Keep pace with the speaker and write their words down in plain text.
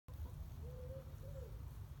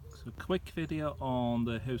So quick video on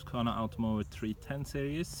the Husqvarna Automower 310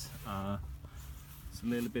 series. It's a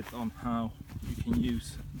little bit on how you can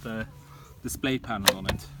use the display panel on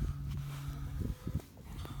it.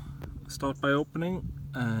 Start by opening,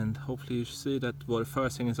 and hopefully you see that what the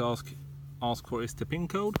first thing is ask for is the pin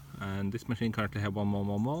code, and this machine currently has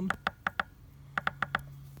 1111.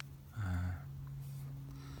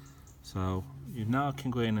 So you now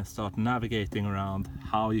can go in and start navigating around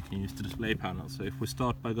how you can use the display panel. So if we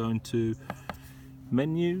start by going to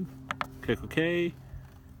menu, click OK,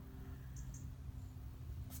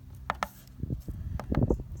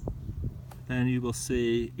 then you will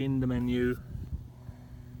see in the menu,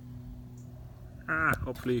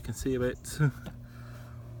 hopefully you can see it,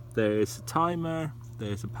 there's a timer,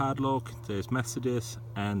 there's a padlock, there's messages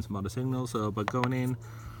and some other signals. So by going in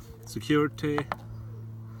security,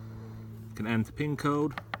 you can enter pin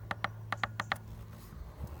code,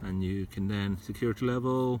 and you can then security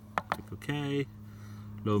level, click OK,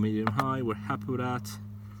 low, medium, high, we're happy with that.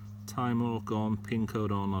 Time lock on, pin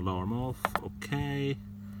code on, alarm off, OK.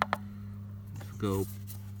 If we go,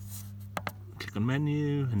 click on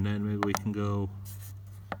menu, and then maybe we can go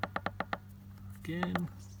again,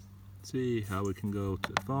 see how we can go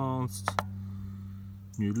to advanced,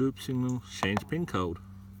 new loop signal, change pin code.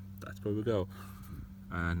 That's where we go.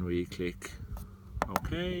 And we click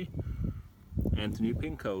OK, enter new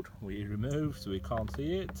pin code. We remove so we can't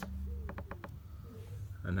see it,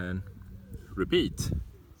 and then repeat.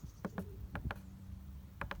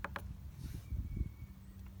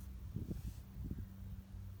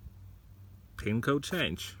 Pin code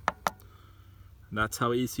change. And that's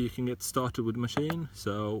how easy you can get started with the machine.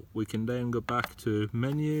 So we can then go back to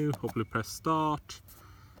menu, hopefully press start,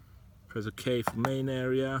 press OK for main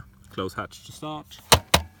area, close hatch to start,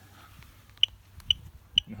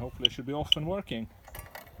 and hopefully it should be off and working.